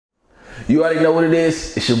You already know what it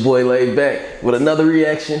is. It's your boy Laid Back with another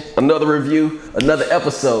reaction, another review, another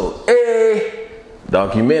episode. Hey,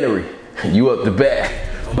 documentary. You up the bat.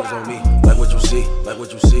 Focus on me, like what you see, like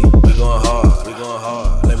what you see. We going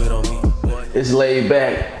hard, blame it on me. It's Laid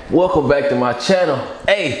Back. Welcome back to my channel.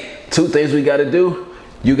 Hey, two things we gotta do.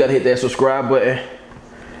 You gotta hit that subscribe button.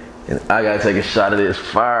 And I gotta take a shot of this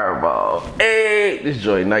fireball. Hey, this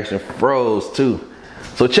joint nice and froze too.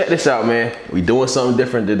 So check this out, man. We doing something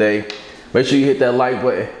different today. Make sure you hit that like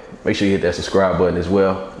button. Make sure you hit that subscribe button as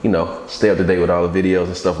well. You know, stay up to date with all the videos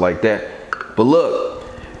and stuff like that. But look,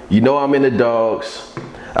 you know I'm into dogs.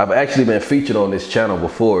 I've actually been featured on this channel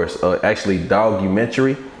before. It's actually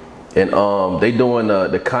documentary. And they doing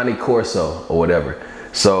the Corso or whatever.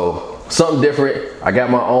 So something different. I got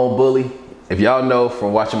my own bully. If y'all know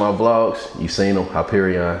from watching my vlogs, you've seen him,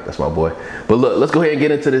 Hyperion, that's my boy. But look, let's go ahead and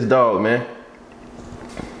get into this dog, man.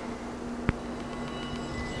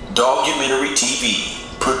 Documentary TV,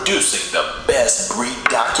 producing the best breed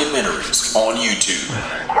documentaries on YouTube.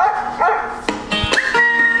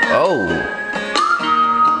 Oh.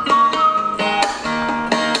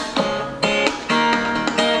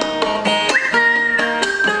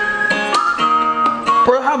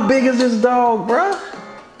 Bro, how big is this dog, bro?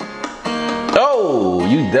 Oh,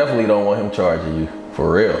 you definitely don't want him charging you,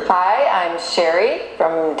 for real. Hi, I'm Sherry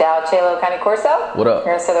from Corso. What up?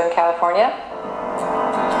 Here in Southern California.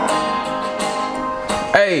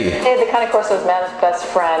 Hey. The Corso is man's best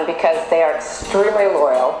friend because they are extremely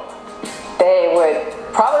loyal. They would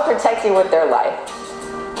probably protect you with their life.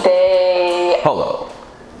 Hold up.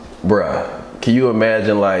 Bruh, can you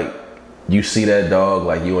imagine like you see that dog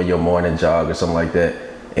like you on your morning jog or something like that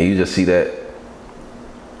and you just see that?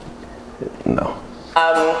 No.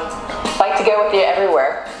 Like to go with you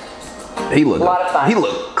everywhere. He look a lot of fun. He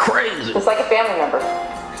look crazy. Just like a family member.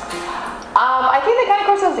 I think the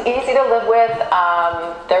Corso is easy to live with.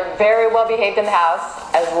 They're very well behaved in the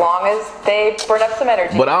house as long as they burn up some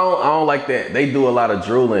energy. But I don't like that. They do a lot of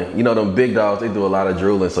drooling. You know, them big dogs, they do a lot of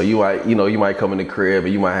drooling. So you might come in the crib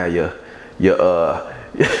and you might have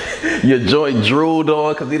your joint drooled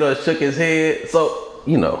on because he done shook his head. So,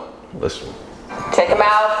 you know, let's take them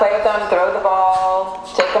out, play with them, throw the ball,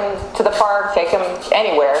 take them to the park, take them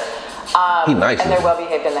anywhere. He nice, and they're well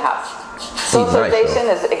behaved in the house. Socialization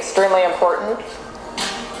is extremely important.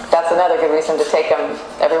 That's another good reason to take them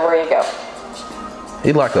everywhere you go.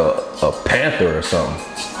 He's like a panther or something.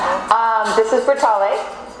 This is Bertale.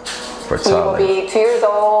 He will be 2 years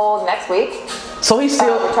old next week. So he's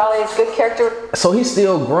still Bertale is good character. So he's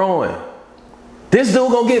still growing. This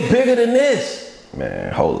dude gonna get bigger than this.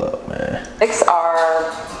 Man, hold up, man. Six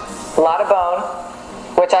are a lot of bone,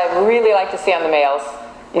 which I really like to see on the males.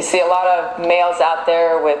 You see a lot of males out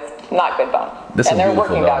there with not good bone. And they're a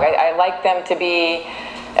working dog. I like them to be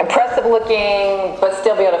impressive looking, but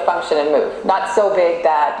still be able to function and move. Not so big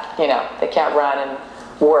that, you know, they can't run and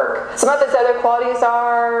work. Some of his other qualities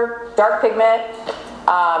are dark pigment.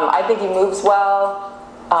 I think he moves well.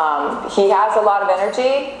 He has a lot of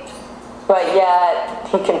energy, but yet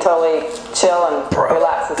he can totally chill and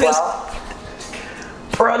relax as well.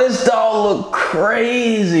 Bro, this dog look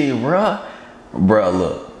crazy, bro. Bro,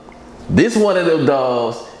 look. This one of them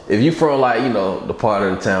dogs, if you from like, you know, the part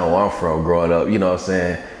of the town where I'm from growing up, you know what I'm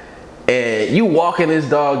saying? And you walking this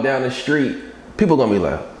dog down the street, people gonna be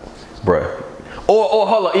like, bruh. Or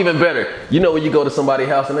hold on, even better. You know when you go to somebody's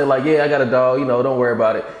house and they're like, yeah, I got a dog, you know, don't worry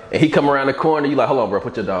about it. And he come around the corner, you like, hold on, bro,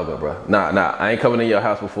 put your dog up, bro. Nah, I ain't coming in your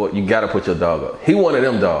house before. You gotta put your dog up. He one of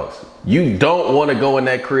them dogs. You don't wanna go in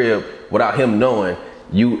that crib without him knowing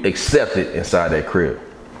you accepted inside that crib.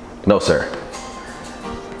 No, sir.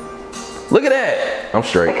 Look at that. I'm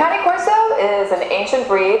straight. The Corso is an ancient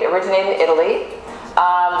breed originated in Italy.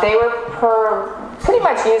 They were pretty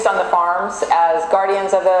much used on the farms as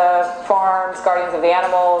guardians of the farms, guardians of the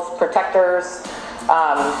animals, protectors,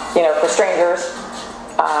 you know, for strangers.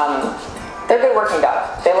 They're good working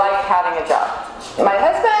dogs. They like having a job. My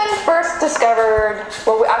husband first discovered,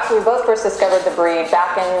 well, actually we both first discovered the breed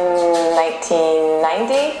back in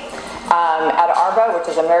 1990 at ARBA, which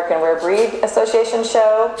is American Rare Breed Association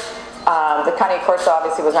show. The Corso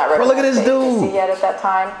obviously was not ready look at this dude yet at that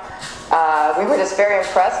time. We were just very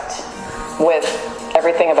impressed with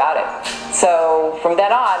everything about it. So from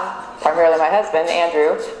then on, primarily my husband,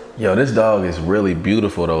 Andrew. Yo, this dog is really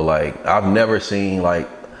beautiful though. Like, I've never seen like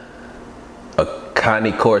a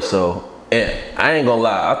Corso. And I ain't gonna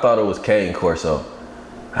lie, I thought it was Corso.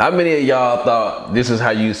 How many of y'all thought this is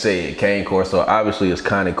how you say it, Corso? Obviously it's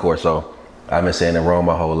Corso. I've been saying it wrong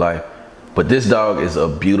my whole life. But this dog is a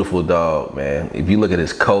beautiful dog, man. If you look at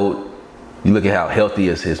his coat, you look at how healthy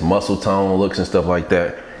his muscle tone looks and stuff like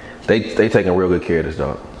that. They taking real good care of this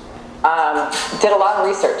dog. Did a lot of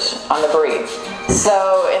research on the breed.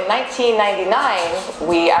 So in 1999,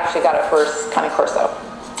 we actually got our first Cane Corso.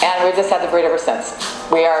 And we've just had the breed ever since.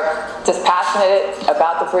 We are just passionate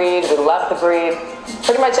about the breed. We love the breed.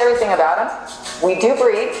 Pretty much everything about him. We do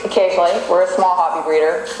breed occasionally. We're a small hobby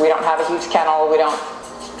breeder. We don't have a huge kennel. We don't,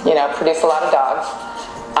 produce a lot of dogs.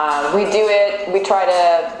 We do it. We try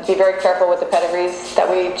to be very careful with the pedigrees that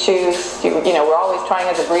we choose. We're always trying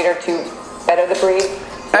as a breeder to better the breed.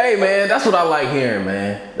 Hey man, that's what I like hearing,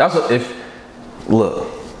 man. That's what look,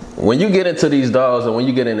 when you get into these dogs and when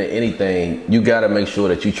you get into anything, you gotta make sure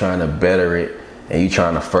that you're trying to better it and you're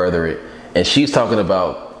trying to further it. And she's talking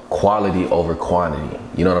about quality over quantity.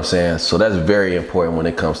 You know what I'm saying? So that's very important when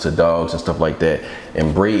it comes to dogs and stuff like that.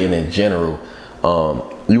 And breeding in general,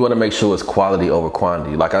 you want to make sure it's quality over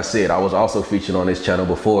quantity. Like I said, I was also featured on this channel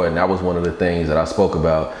before, and that was one of the things that I spoke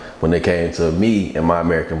about when it came to me and my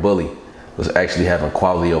American Bully, was actually having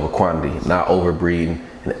quality over quantity, not overbreeding,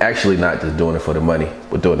 and actually not just doing it for the money,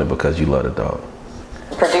 but doing it because you love the dog.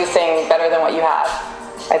 Producing better than what you have,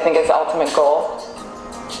 I think, is the ultimate goal.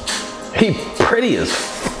 He pretty as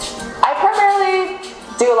I primarily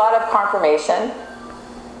do a lot of conformation.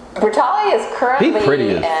 Brutale is currently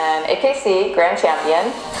an AKC Grand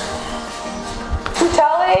Champion.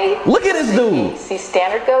 Brutale, look at this dude. AKC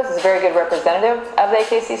standard goes, is a very good representative of the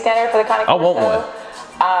AKC standard for the Cane Corso. I want one.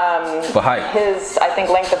 For height. His, I think,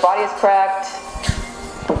 length of body is correct.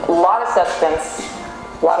 A lot of substance,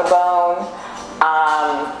 a lot of bone.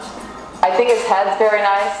 I think his head's very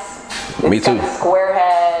nice. Me too. Got a square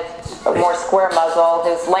head, a more square muzzle.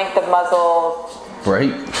 His length of muzzle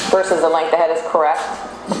versus the length of head is correct.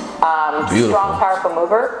 Strong, powerful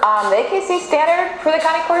mover. The AKC standard for the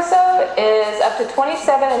Cane Corso is up to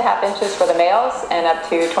 27.5 inches for the males and up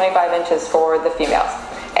to 25 inches for the females.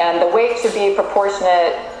 And the weight should be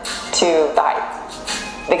proportionate to the height.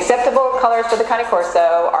 The acceptable colors for the Cane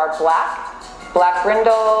Corso are black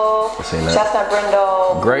brindle, chestnut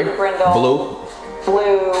brindle, gray brindle,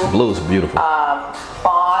 blue is beautiful.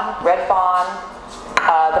 Fawn, red fawn.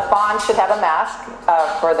 The fawn should have a mask.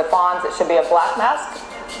 For the fawns, it should be a black mask.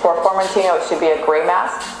 For Formentino, it should be a gray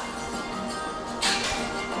mask.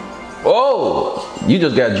 Oh, you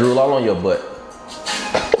just got drool all on your butt.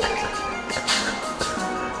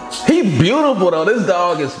 He beautiful though. This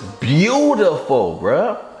dog is beautiful,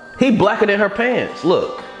 bruh. He blacker than her pants.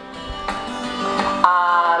 Look.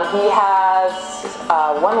 He has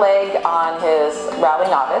one leg on his Rally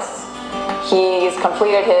Novice. He's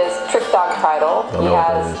completed his Trick Dog title. He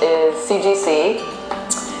has his CGC.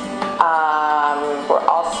 We're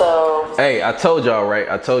also... Hey, I told y'all, right?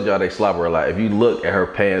 I told y'all they slobber a lot. If you look at her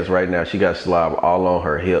pants right now, she got slob all on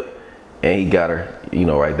her hip. And he got her,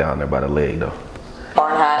 right down there by the leg, though.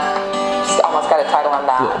 Barn Hunt. Just almost got a title on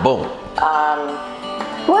that. Look, boom.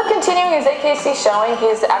 We're continuing his AKC showing.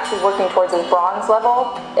 He's actually working towards his bronze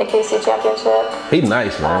level AKC championship. He's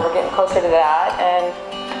nice, man. We're getting closer to that. And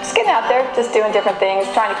just getting out there, just doing different things,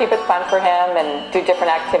 trying to keep it fun for him and do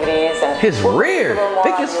different activities. And his rear,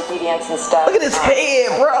 think his obedience and stuff. Look at his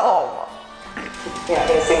head, bro. Yeah,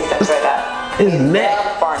 he seems to enjoy that. His neck.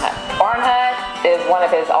 Barn Hunt. Barn Hunt is one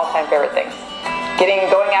of his all-time favorite things.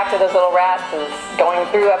 Going after those little rats and going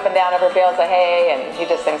through up and down over bales of hay, and he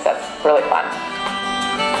just thinks that's really fun.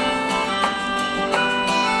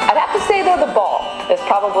 I'd have to say though, the ball is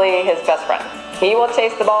probably his best friend. He will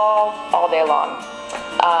chase the ball all day long.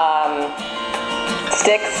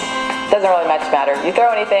 Sticks, doesn't really much matter. You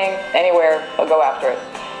throw anything, anywhere, he'll go after it.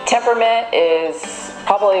 Temperament is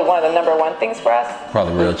probably one of the #1 things for us.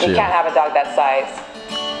 Probably real chill. You can't have a dog that size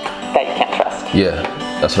that you can't trust. Yeah,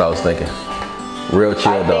 that's what I was thinking. Real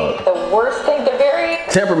chill dog. I think the worst thing, they're very...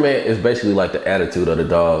 Temperament is basically like the attitude of the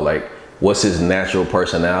dog. Like, what's his natural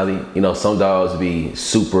personality? Some dogs be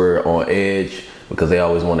super on edge because they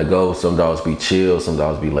always want to go. Some dogs be chill, some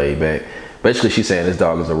dogs be laid back. Basically, she's saying this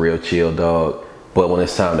dog is a real chill dog, but when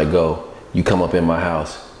it's time to go, you come up in my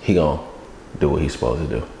house, he gonna do what he's supposed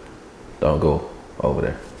to do. Don't go over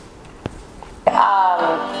there.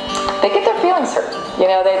 They get their feelings hurt.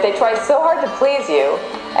 They try so hard to please you,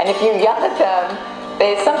 and if you yell at them,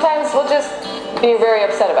 they sometimes will just be very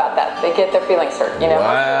upset about that. They get their feelings hurt.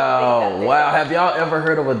 Wow. Have y'all ever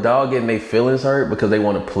heard of a dog getting their feelings hurt because they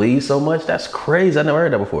want to please so much? That's crazy. I never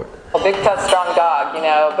heard that before. A big, tough, strong dog,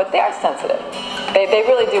 but they are sensitive. They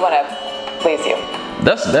really do want to please you.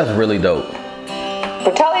 That's really dope.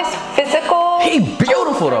 Brutale's physical... He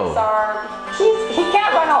beautiful though. He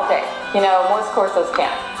can't run all day. Most Corsos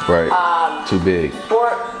can't. Right. Too big. For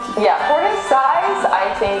his size,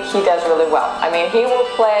 I think he does really well. I mean, he will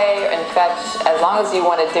play and fetch as long as you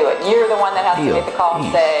want to do it. You're the one that has to make the call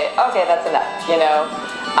and say, okay, that's enough, you know.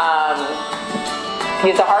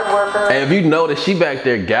 He's a hard worker. And if you notice, she back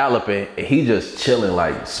there galloping, and he just chilling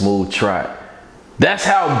like smooth trot. That's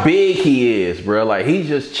how big he is, bro. Like, he's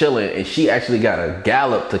just chilling, and she actually got a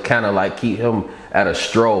gallop to kind of like keep him at a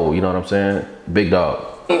stroll. You know what I'm saying? Big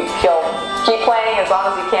dog. He'll keep playing as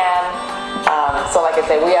long as he can. So like I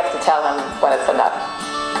say, we have to tell him when it's enough.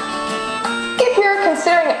 If you're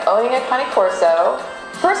considering owning a Cane Corso,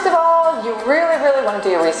 first of all, you really, really want to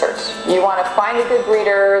do your research. You want to find a good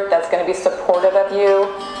breeder that's going to be supportive of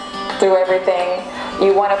you through everything.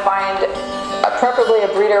 You want to find preferably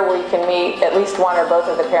a breeder where you can meet at least one or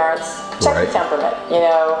both of the parents. Check the temperament, you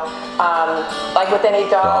know. Like with any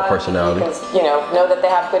dog personality. You can, know that they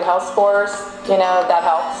have good health scores. You know, that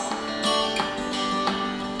helps.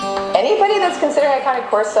 Anybody that's considering a Cane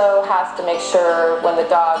Corso has to make sure when the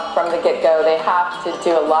dog, from the get-go, they have to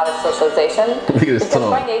do a lot of socialization. Because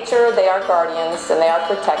by nature, they are guardians and they are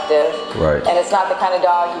protective. Right. And it's not the kind of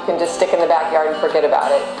dog you can just stick in the backyard and forget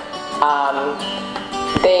about it.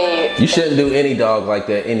 You shouldn't do any dog like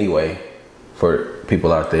that anyway. For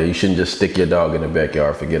people out there, you shouldn't just stick your dog in the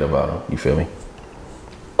backyard, forget about them. You feel me?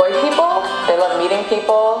 People, they love meeting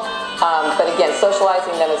people. But again,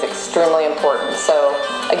 socializing them is extremely important. So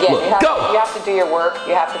again, you have to do your work.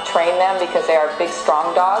 You have to train them because they are big,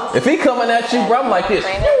 strong dogs. If he coming at you, bro, I'm like this.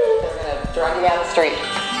 They're gonna drag you down the street,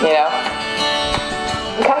 you know.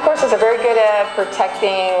 Cane Corsos are very good at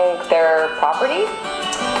protecting their property.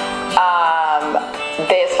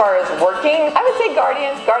 As far as working, I would say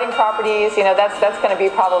guarding properties. You know, that's going to be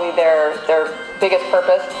probably their biggest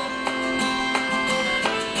purpose.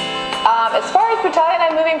 As far as battalion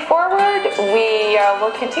and moving forward, we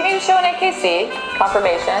will continue to show an AKC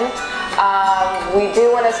confirmation. We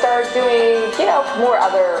do want to start doing, more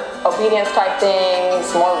other obedience type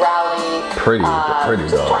things, more rally. Pretty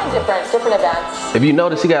just trying different events. If you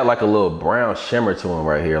notice, he got like a little brown shimmer to him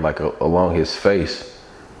right here, like along his face.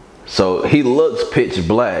 So he looks pitch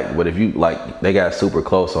black, but if you they got super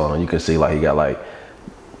close on him, you can see like he got like,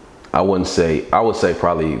 I would say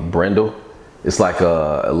probably brindle. It's like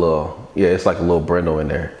it's like a little brindle in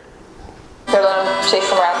there. They're letting him chase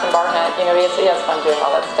some rats and barnet. He has fun doing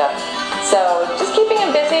all that stuff. So just keeping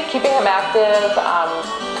him busy, keeping him active.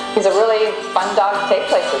 He's a really fun dog to take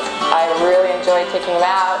places. I really enjoy taking him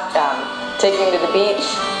out, taking him to the beach.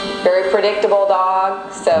 Very predictable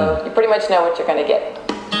dog. So you pretty much know what you're going to get.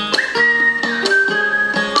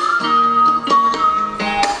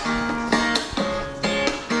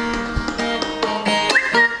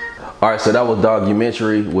 All right, so that was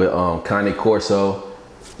documentary with Cane Corso,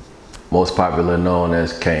 most popular known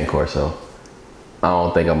as Cane Corso. I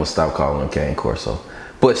don't think I'm gonna stop calling him Cane Corso,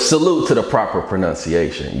 but salute to the proper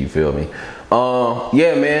pronunciation. You feel me?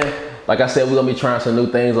 Yeah, man. Like I said, we're gonna be trying some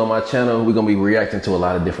new things on my channel. We're gonna be reacting to a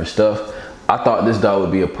lot of different stuff. I thought this dog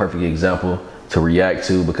would be a perfect example to react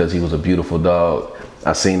to because he was a beautiful dog.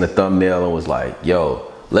 I seen the thumbnail and was like, yo,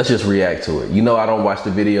 let's just react to it. I don't watch the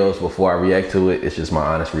videos before I react to it. It's just my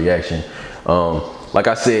honest reaction. Like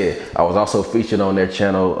I said, I was also featured on their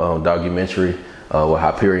channel documentary with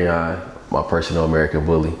Hyperion, my personal American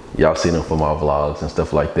bully. Y'all seen him from my vlogs and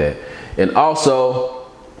stuff like that. And also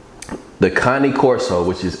the Cane Corso,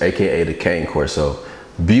 which is AKA the Cane Corso.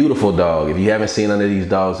 Beautiful dog. If you haven't seen none of these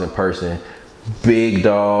dogs in person, big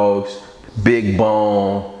dogs, big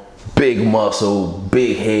bone, big muscle,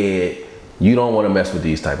 big head. You don't want to mess with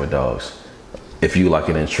these type of dogs. If you like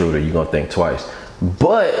an intruder, you're gonna think twice.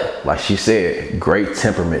 But like she said, great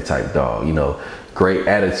temperament type dog, great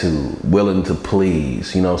attitude, willing to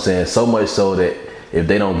please, you know what I'm saying? So much so that if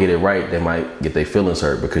they don't get it right, they might get their feelings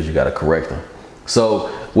hurt because you gotta correct them. So,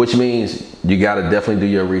 which means you gotta definitely do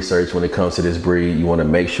your research when it comes to this breed. You wanna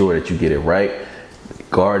make sure that you get it right.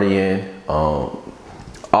 Guardian,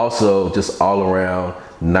 also just all around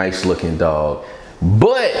nice looking dog.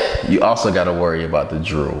 But you also got to worry about the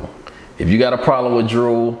drool. If you got a problem with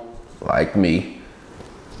drool, like me,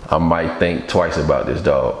 I might think twice about this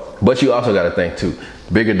dog. But you also got to think too,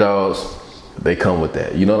 bigger dogs, they come with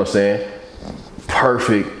that. You know what I'm saying?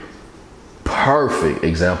 Perfect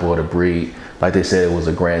example of the breed. Like they said, it was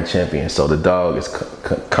a grand champion. So the dog is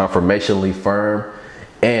conformationally firm,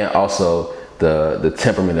 and also the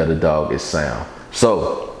temperament of the dog is sound.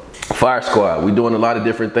 So Fire Squad, we doing a lot of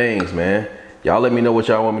different things, man. Y'all let me know what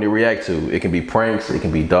y'all want me to react to. It can be pranks, it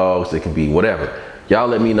can be dogs, it can be whatever. Y'all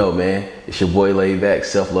let me know, man. It's your boy LayedBak,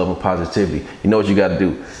 self-love and positivity. You know what you gotta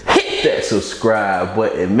do. Hit that subscribe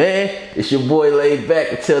button, man. It's your boy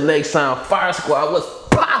LayedBak. Until next time, Fire Squad, what's